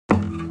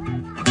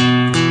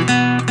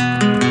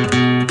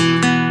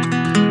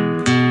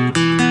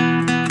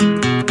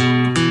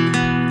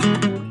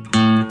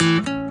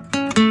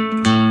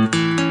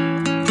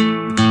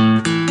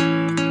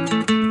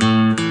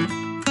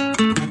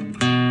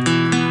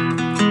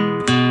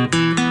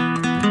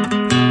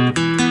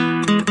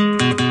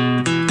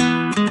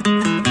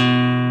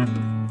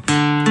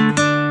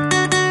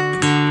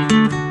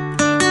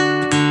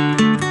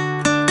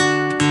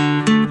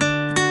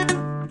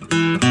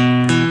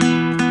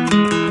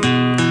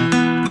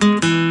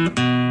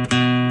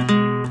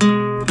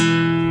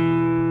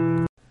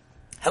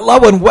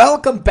Hello and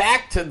welcome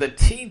back to the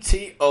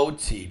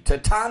TTOT,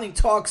 Tatani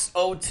Talks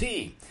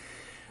OT,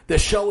 the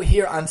show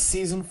here on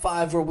Season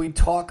 5 where we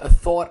talk a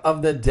thought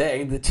of the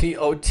day, the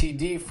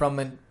TOTD, from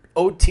an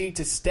OT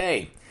to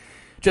stay.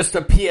 Just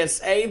a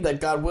PSA that,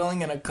 God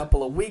willing, in a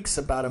couple of weeks,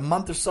 about a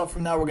month or so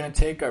from now, we're going to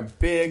take our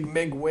big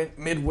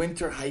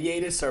midwinter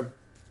hiatus, our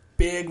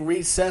big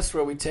recess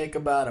where we take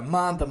about a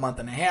month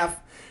and a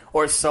half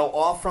or so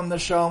off from the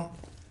show.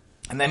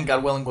 And then,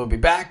 God willing, we'll be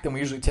back. Then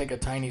we usually take a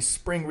tiny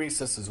spring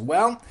recess as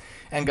well.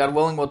 And God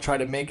willing, we'll try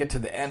to make it to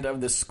the end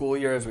of the school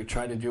year as we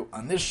try to do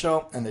on this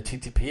show and the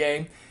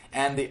TTPA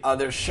and the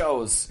other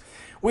shows.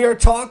 We are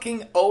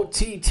talking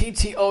OT,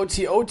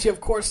 TTOT. OT,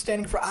 of course,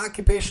 standing for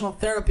occupational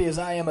therapy, as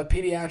I am a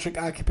pediatric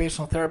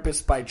occupational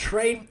therapist by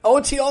trade.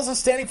 OT also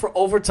standing for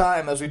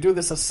overtime, as we do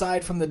this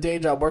aside from the day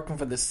job working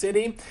for the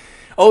city.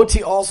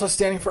 OT also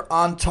standing for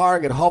on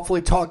target,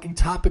 hopefully talking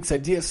topics,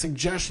 ideas,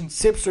 suggestions,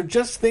 tips, or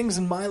just things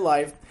in my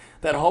life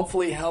that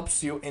hopefully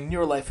helps you in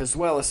your life as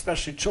well,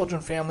 especially children,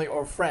 family,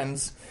 or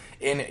friends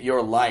in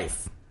your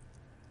life.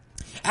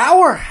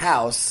 Our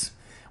house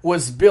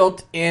was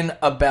built in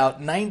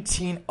about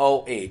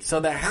 1908.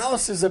 So the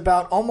house is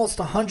about almost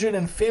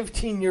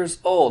 115 years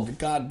old.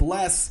 God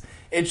bless.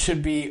 It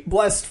should be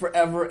blessed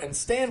forever and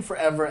stand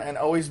forever and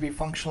always be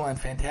functional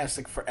and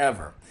fantastic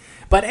forever.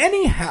 But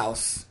any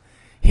house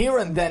here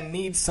and then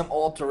needs some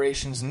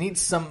alterations,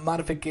 needs some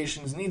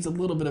modifications, needs a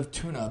little bit of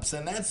tune-ups,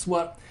 and that's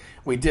what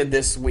we did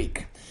this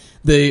week.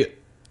 The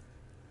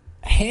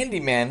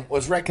handyman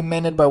was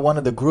recommended by one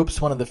of the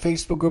groups, one of the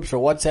Facebook groups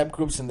or WhatsApp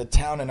groups in the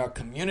town and our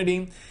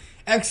community.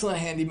 Excellent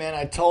handyman.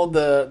 I told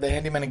the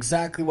handyman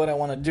exactly what I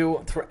want to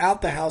do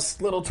throughout the house,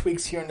 little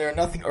tweaks here and there,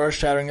 nothing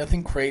earth-shattering,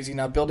 nothing crazy,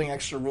 not building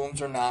extra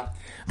rooms or not.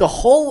 The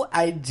whole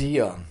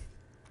idea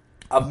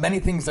of many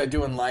things I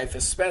do in life,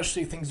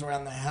 especially things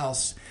around the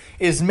house,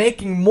 is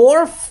making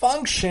more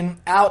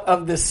function out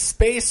of the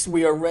space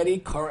we already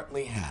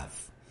currently have.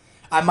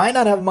 I might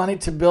not have money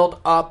to build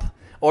up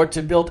or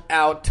to build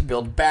out, to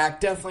build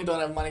back. Definitely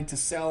don't have money to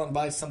sell and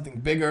buy something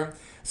bigger.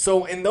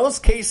 So in those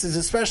cases,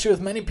 especially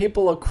with many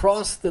people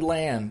across the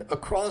land,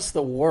 across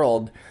the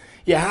world,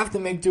 you have to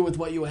make do with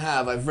what you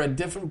have. I've read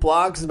different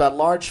blogs about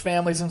large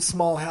families and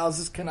small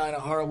houses. Kanai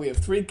Nahara, we have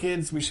 3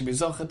 kids. We should be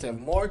zocha to have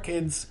more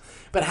kids.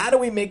 But how do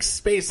we make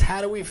space?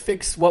 How do we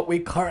fix what we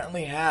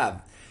currently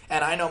have?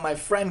 And I know my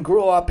friend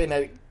grew up in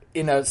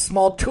a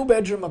small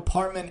 2-bedroom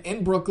apartment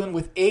in Brooklyn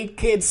with 8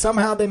 kids.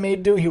 Somehow they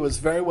made do. He was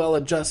very well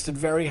adjusted,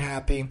 very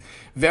happy,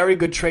 very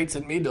good traits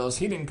and midos.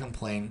 He didn't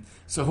complain.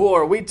 So who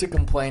are we to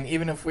complain,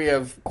 even if we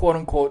have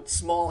quote-unquote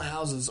small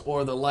houses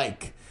or the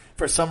like?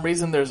 For some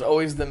reason, there's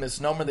always the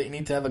misnomer that you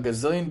need to have a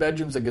gazillion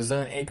bedrooms, a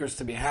gazillion acres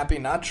to be happy.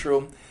 Not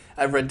true.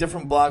 I've read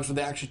different blogs where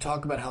they actually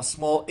talk about how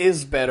small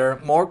is better,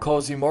 more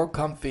cozy, more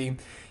comfy.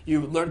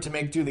 You learn to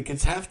make do. The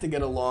kids have to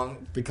get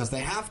along because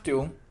they have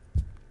to.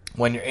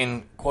 When you're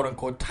in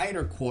quote-unquote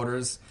tighter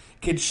quarters,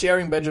 kids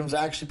sharing bedrooms,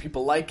 actually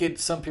people like it.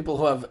 Some people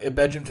who have a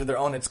bedroom to their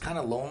own, it's kind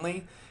of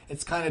lonely.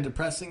 It's kind of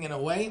depressing in a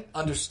way.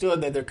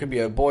 Understood that there could be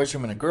a boys'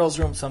 room and a girls'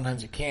 room.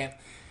 Sometimes you can't.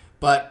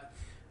 But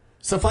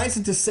suffice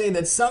it to say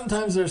that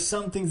sometimes there's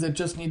some things that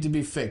just need to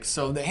be fixed.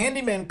 So the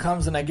handyman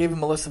comes and I gave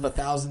him a list of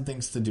 1,000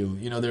 things to do.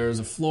 You know, there's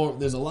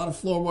a lot of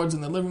floorboards in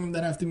the living room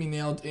that have to be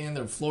nailed in.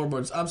 There are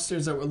floorboards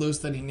upstairs that were loose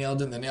that he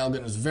nailed in. The nail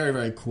gun was very,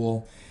 very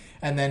cool.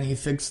 And then he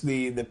fixed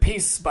the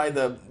piece by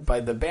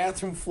the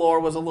bathroom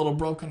floor was a little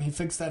broken. He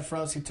fixed that for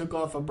us. He took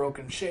off a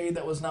broken shade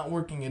that was not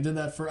working. He did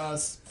that for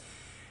us.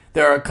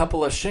 There are a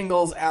couple of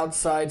shingles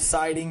outside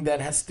siding that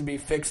has to be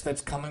fixed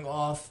that's coming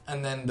off.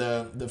 And then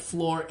the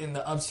floor in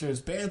the upstairs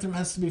bathroom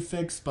has to be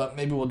fixed. But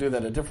maybe we'll do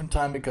that a different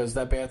time because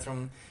that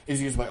bathroom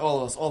is used by all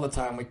of us all the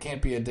time. We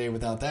can't be a day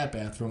without that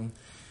bathroom.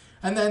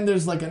 And then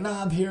there's like a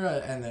knob here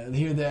and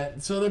here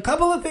that. So there are a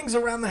couple of things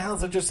around the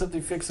house that just have to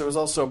be fixed. There was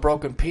also a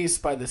broken piece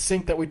by the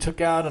sink that we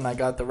took out, and I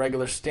got the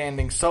regular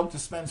standing soap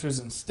dispensers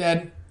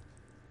instead.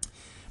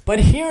 But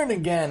here and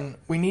again,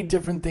 we need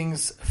different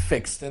things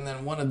fixed. And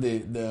then one of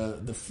the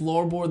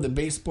floorboard, the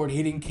baseboard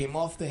heating came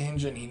off the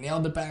hinge, and he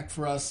nailed it back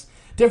for us.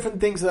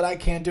 Different things that I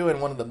can't do, and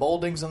one of the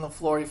moldings on the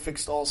floor he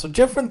fixed also.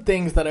 Different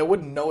things that I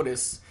wouldn't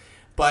notice,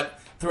 but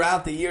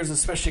throughout the years,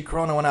 especially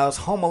Corona, when I was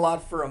home a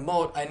lot for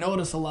remote, I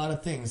noticed a lot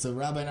of things. The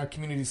rabbi in our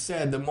community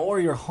said, the more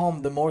you're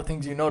home, the more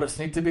things you notice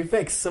need to be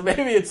fixed. So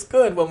maybe it's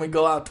good when we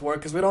go out to work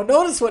because we don't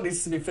notice what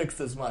needs to be fixed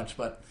as much.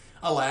 But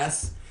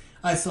alas,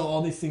 I saw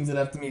all these things that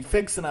have to be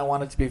fixed and I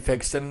want it to be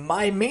fixed. And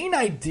my main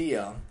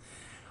idea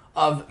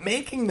of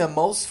making the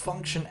most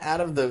function out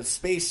of the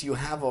space you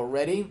have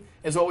already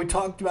is what we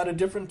talked about a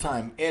different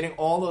time. Adding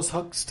all those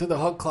hooks to the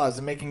hook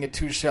closet, making it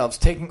 2 shelves,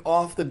 taking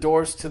off the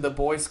doors to the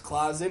boys'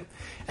 closet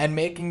and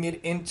making it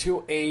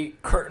into a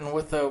curtain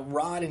with a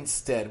rod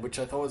instead, which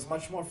I thought was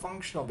much more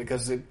functional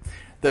because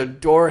the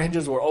door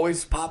hinges were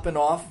always popping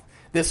off.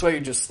 This way you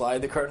just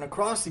slide the curtain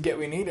across to get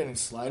what you need and you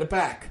slide it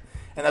back.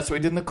 And that's what we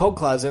did in the coat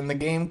closet and the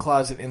game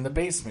closet in the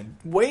basement.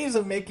 Ways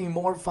of making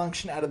more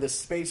function out of the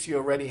space you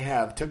already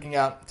have. Taking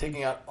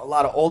out a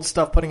lot of old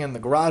stuff, putting it in the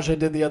garage I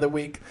did the other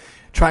week.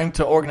 Trying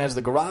to organize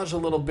the garage a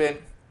little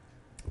bit.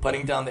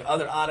 putting down the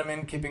other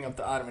ottoman, keeping up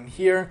the ottoman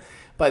here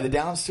by the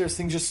downstairs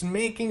thing, just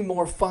making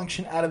more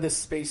function out of this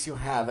space you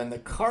have. And the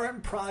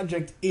current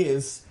project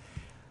is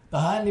the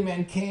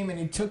handyman came and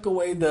he took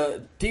away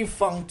the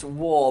defunct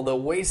wall, the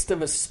waste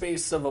of a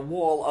space of a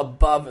wall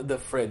above the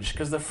fridge.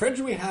 Because the fridge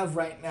we have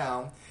right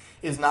now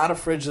is not a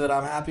fridge that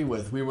I'm happy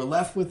with. We were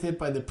left with it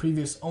by the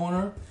previous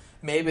owner.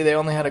 Maybe they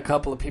only had a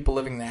couple of people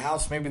living in the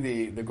house,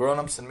 maybe the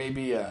grown-ups and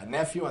maybe a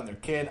nephew and their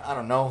kid. I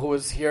don't know who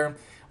was here.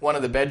 One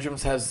of the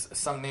bedrooms has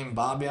some name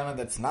Bobby on it.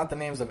 That's not the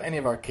names of any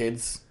of our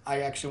kids.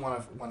 I actually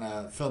want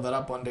to fill that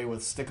up one day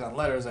with stick-on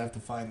letters. I have to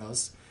find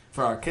those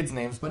for our kids'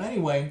 names. But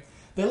anyway,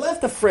 they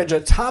left a fridge, a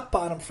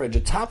top-bottom fridge, a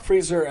top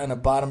freezer and a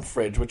bottom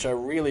fridge, which I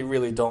really,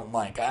 really don't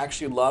like. I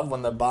actually love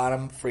when the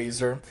bottom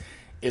freezer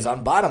is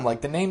on bottom,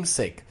 like the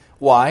namesake.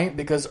 Why?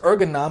 Because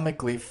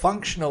ergonomically,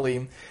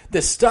 functionally,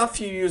 the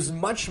stuff you use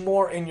much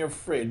more in your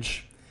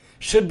fridge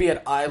should be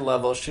at eye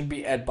level, should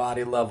be at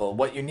body level.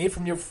 What you need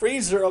from your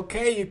freezer,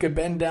 okay, you could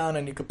bend down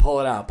and you could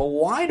pull it out. But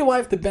why do I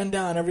have to bend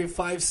down every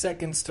 5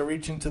 seconds to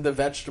reach into the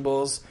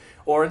vegetables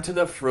or into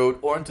the fruit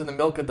or into the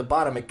milk at the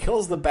bottom? It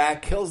kills the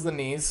back, kills the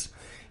knees.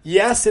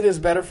 Yes, it is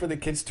better for the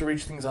kids to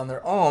reach things on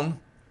their own,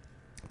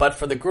 but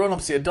for the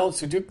grown-ups, the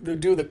adults who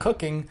do the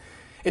cooking,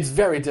 it's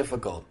very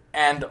difficult.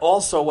 And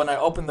also, when I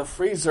open the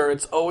freezer,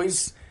 it's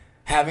always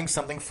having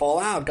something fall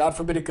out. God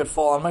forbid it could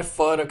fall on my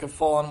foot, it could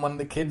fall on one of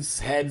the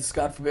kids' heads,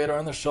 God forbid, or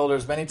on their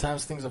shoulders. Many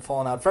times things have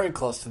fallen out very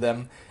close to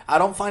them. I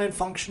don't find it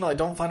functional, I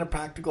don't find it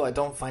practical, I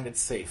don't find it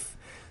safe.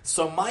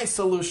 So my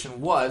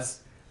solution was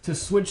to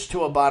switch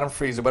to a bottom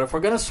freezer. But if we're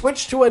going to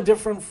switch to a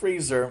different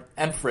freezer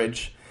and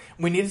fridge,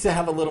 we needed to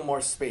have a little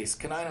more space.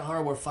 Kanai and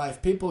Hara were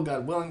 5 people.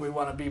 God willing, we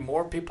want to be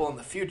more people in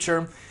the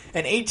future.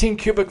 An 18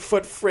 cubic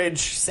foot fridge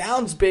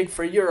sounds big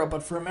for Europe,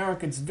 but for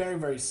America, it's very,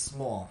 very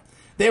small.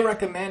 They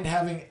recommend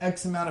having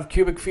X amount of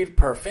cubic feet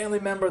per family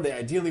member. They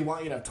ideally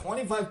want you to have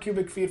 25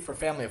 cubic feet for a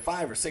family of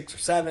 5 or 6 or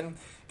 7.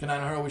 Kanai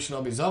and Hara, we should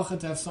all be zocha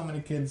to have so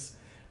many kids.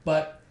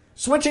 But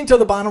switching to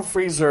the bottom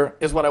freezer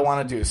is what I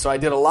want to do. So I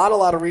did a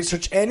lot of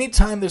research.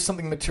 Anytime there's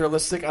something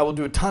materialistic, I will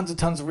do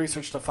tons of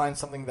research to find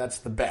something that's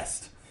the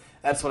best.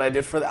 That's what I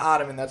did for the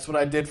ottoman. That's what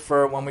I did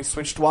for when we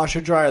switched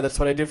washer-dryer. That's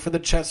what I did for the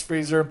chest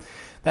freezer.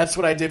 That's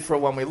what I did for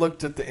when we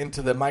looked at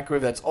into the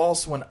microwave. That's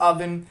also an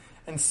oven,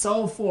 and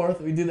so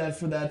forth. We did that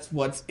for that's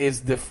what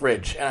is the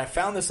fridge. And I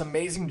found this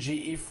amazing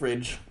GE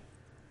fridge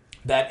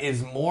that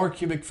is more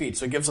cubic feet.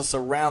 So it gives us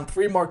around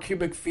 3 more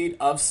cubic feet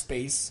of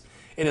space.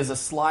 It is a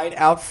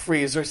slide-out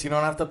freezer, so you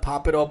don't have to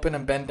pop it open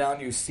and bend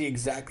down. You see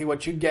exactly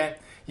what you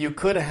get. You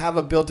could have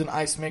a built-in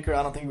ice maker.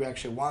 I don't think we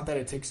actually want that.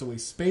 It takes away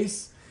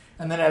space.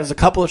 And then it has a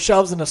couple of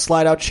shelves and a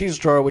slide-out cheese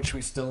drawer, which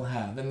we still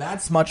have. And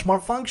that's much more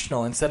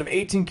functional. Instead of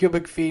 18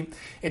 cubic feet,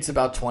 it's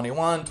about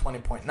 21,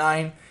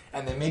 20.9.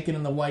 And they make it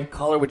in the white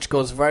color, which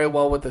goes very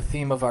well with the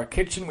theme of our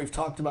kitchen. We've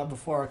talked about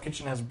before, our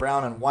kitchen has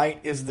brown and white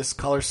is this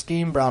color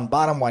scheme. Brown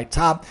bottom, white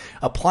top.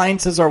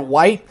 Appliances are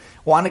white.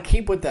 Want to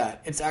keep with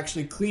that. It's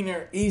actually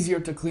cleaner, easier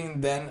to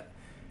clean than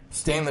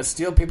stainless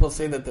steel. People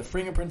say that the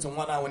fingerprints and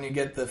whatnot, when you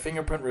get the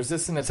fingerprint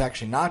resistant, it's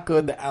actually not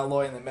good. The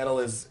alloy in the metal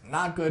is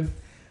not good.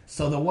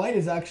 So the white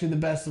is actually the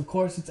best. Of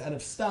course, it's out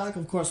of stock.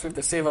 Of course, we have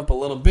to save up a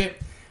little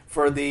bit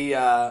for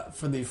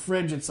the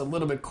fridge. It's a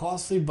little bit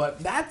costly, but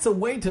that's a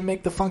way to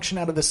make the function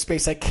out of the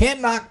space. I can't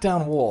knock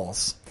down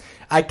walls.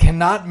 I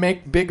cannot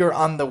make bigger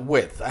on the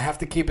width. I have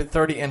to keep it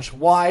 30-inch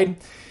wide.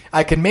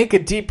 I can make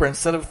it deeper.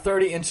 Instead of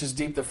 30 inches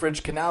deep, the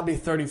fridge can now be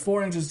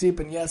 34 inches deep,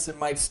 and yes, it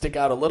might stick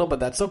out a little, but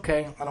that's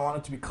okay. I don't want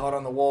it to be caught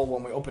on the wall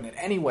when we open it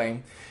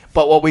anyway.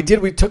 But what we did,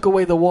 we took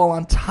away the wall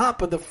on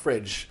top of the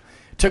fridge.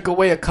 Took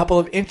away a couple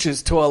of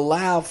inches to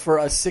allow for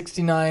a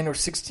 69 or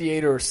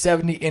 68 or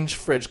 70-inch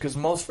fridge, because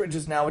most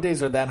fridges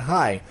nowadays are that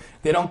high.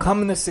 They don't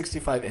come in the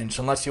 65-inch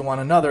unless you want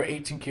another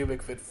 18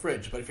 cubic foot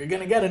fridge. But if you're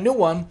going to get a new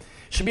one,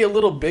 it should be a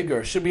little bigger.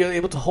 It should be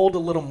able to hold a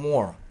little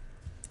more,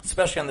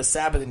 especially on the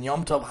Sabbath and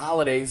Yom Tov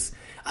holidays.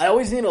 I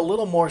always need a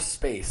little more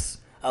space,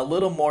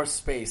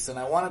 and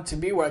I want it to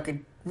be where I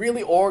could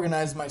really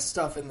organize my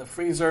stuff in the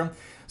freezer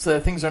so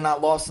that things are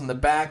not lost in the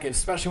back,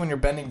 especially when you're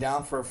bending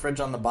down for a fridge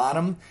on the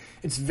bottom.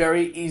 It's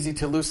very easy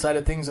to lose sight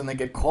of things and they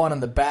get caught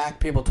in the back.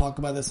 People talk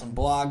about this in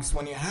blogs.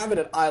 When you have it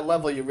at eye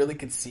level, you really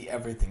could see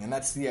everything, and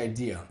that's the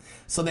idea.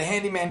 So the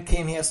handyman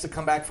came. He has to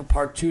come back for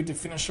part 2 to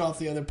finish off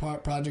the other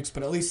projects,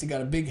 but at least he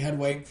got a big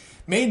headway,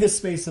 made the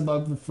space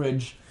above the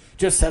fridge.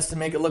 Just has to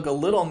make it look a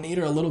little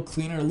neater, a little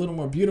cleaner, a little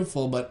more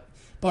beautiful, but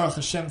Baruch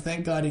Hashem,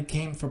 thank God he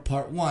came for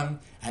part 1,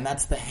 and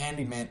that's the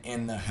handyman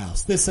in the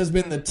house. This has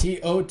been the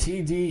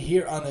TOTD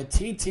here on the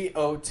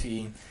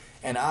TTOT,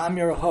 and I'm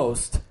your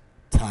host,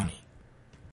 Tani.